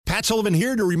Matt Sullivan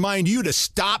here to remind you to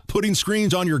stop putting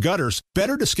screens on your gutters.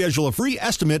 Better to schedule a free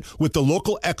estimate with the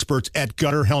local experts at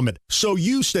Gutter Helmet so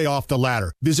you stay off the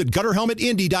ladder. Visit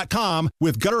GutterHelmetIndy.com.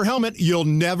 With Gutter Helmet, you'll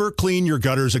never clean your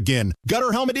gutters again.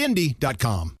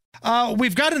 GutterHelmetIndy.com.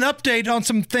 We've got an update on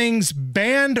some things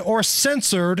banned or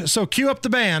censored, so cue up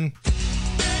the ban.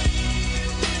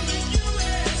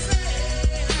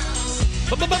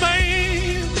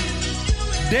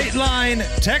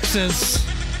 Dateline, Texas,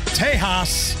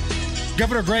 Tejas.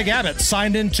 Governor Greg Abbott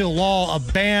signed into law a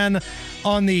ban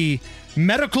on the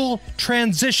medical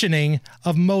transitioning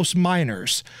of most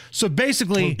minors. So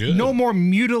basically, no more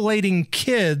mutilating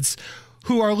kids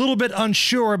who are a little bit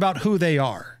unsure about who they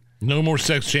are. No more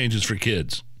sex changes for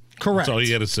kids. Correct. That's all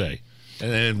you got to say.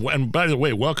 And by the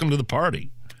way, welcome to the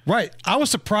party. Right. I was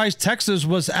surprised Texas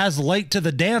was as late to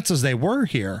the dance as they were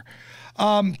here.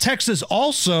 Texas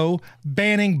also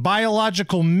banning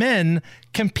biological men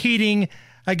competing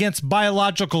against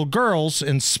biological girls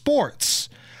in sports.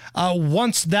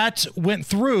 Once that went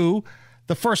through,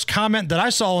 the first comment that I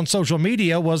saw on social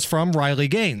media was from Riley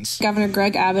Gaines. Governor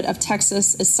Greg Abbott of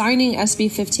Texas is signing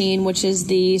SB 15, which is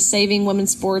the Saving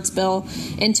Women's Sports bill,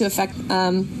 into effect.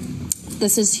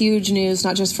 This is huge news,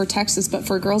 not just for Texas, but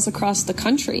for girls across the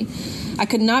country. I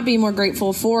could not be more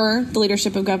grateful for the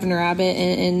leadership of Governor Abbott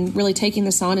and really taking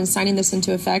this on and signing this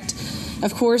into effect.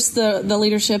 Of course, the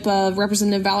leadership of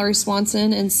Representative Valerie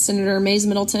Swanson and Senator Mays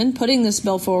Middleton putting this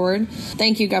bill forward.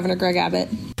 Thank you, Governor Greg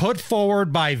Abbott. Put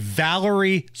forward by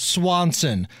Valerie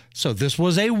Swanson. So this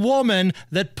was a woman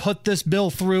that put this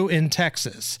bill through in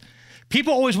Texas.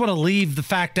 People always want to leave the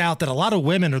fact out that a lot of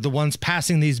women are the ones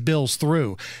passing these bills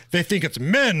through. They think it's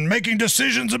men making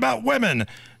decisions about women.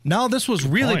 No, this was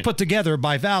really put together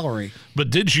by Valerie. But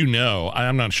did you know,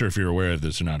 I'm not sure if you're aware of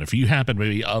this or not, if you happen to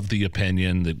be of the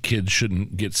opinion that kids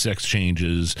shouldn't get sex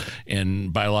changes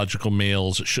and biological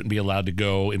males shouldn't be allowed to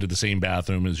go into the same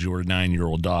bathroom as your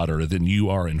 9-year-old daughter, then you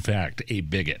are, in fact, a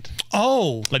bigot.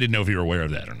 Oh. I didn't know if you were aware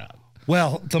of that or not.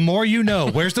 Well, the more you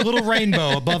know. Where's the little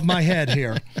rainbow above my head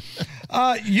here?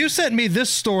 You sent me this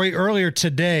story earlier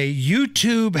today.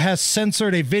 YouTube has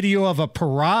censored a video of a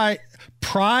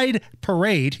pride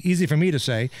parade. Easy for me to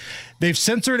say. They've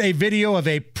censored a video of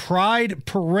a pride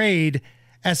parade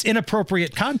as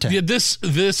inappropriate content. Yeah, this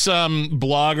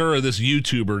blogger or this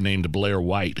YouTuber named Blair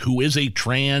White, who is a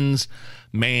trans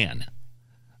man.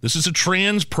 This is a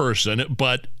trans person,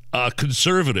 but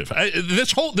conservative.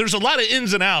 There's a lot of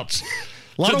ins and outs.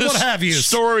 A lot of what have you.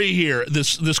 Story here.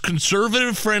 This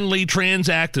conservative-friendly trans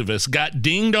activist got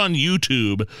dinged on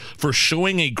YouTube for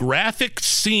showing a graphic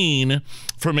scene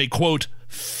from a, quote,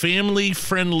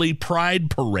 family-friendly pride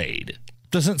parade.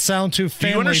 Doesn't sound too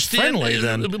family-friendly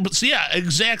then. Yeah,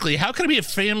 exactly. How can it be a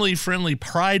family-friendly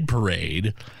pride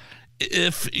parade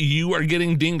if you are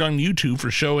getting dinged on YouTube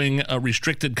for showing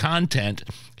restricted content?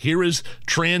 Here is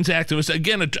trans activist,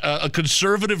 again, a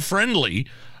conservative-friendly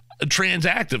trans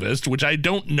activist, which I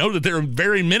don't know that there are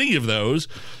very many of those.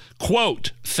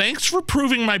 Quote, thanks for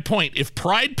proving my point. If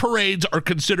pride parades are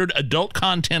considered adult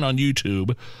content on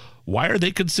YouTube, why are they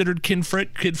considered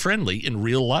kid-friendly in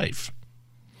real life?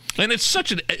 And it's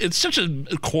such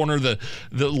a corner the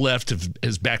left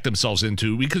has backed themselves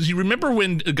into, because you remember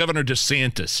when Governor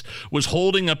DeSantis was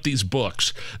holding up these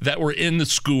books that were in the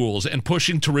schools and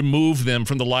pushing to remove them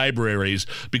from the libraries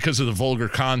because of the vulgar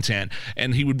content,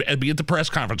 and he would be at the press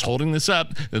conference holding this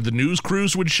up, and the news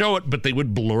crews would show it, but they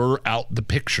would blur out the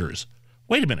pictures.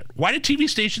 Wait a minute. Why did TV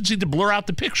stations need to blur out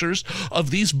the pictures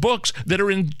of these books that are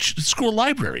in school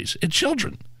libraries and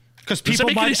children? Because people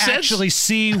might actually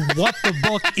see what the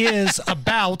book is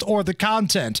about or the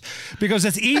content. Because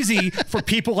it's easy for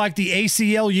people like the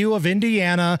ACLU of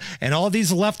Indiana and all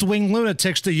these left-wing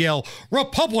lunatics to yell,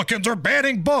 Republicans are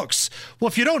banning books. Well,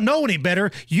 if you don't know any better,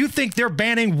 you think they're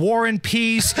banning War and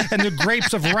Peace and the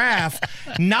Grapes of Wrath,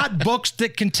 not books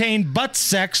that contain butt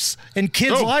sex in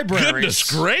kids' libraries.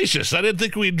 Goodness gracious. I didn't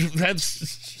think we'd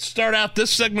start out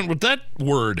this segment with that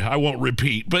word I won't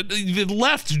repeat. But the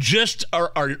left just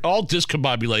are all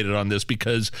discombobulated on this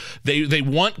because they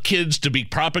want kids to be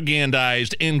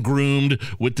propagandized and groomed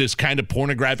with this kind of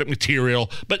pornographic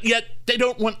material, but yet they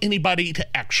don't want anybody to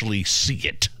actually see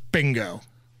it. Bingo.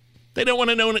 They don't want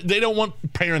to know. They don't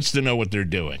want parents to know what they're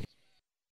doing.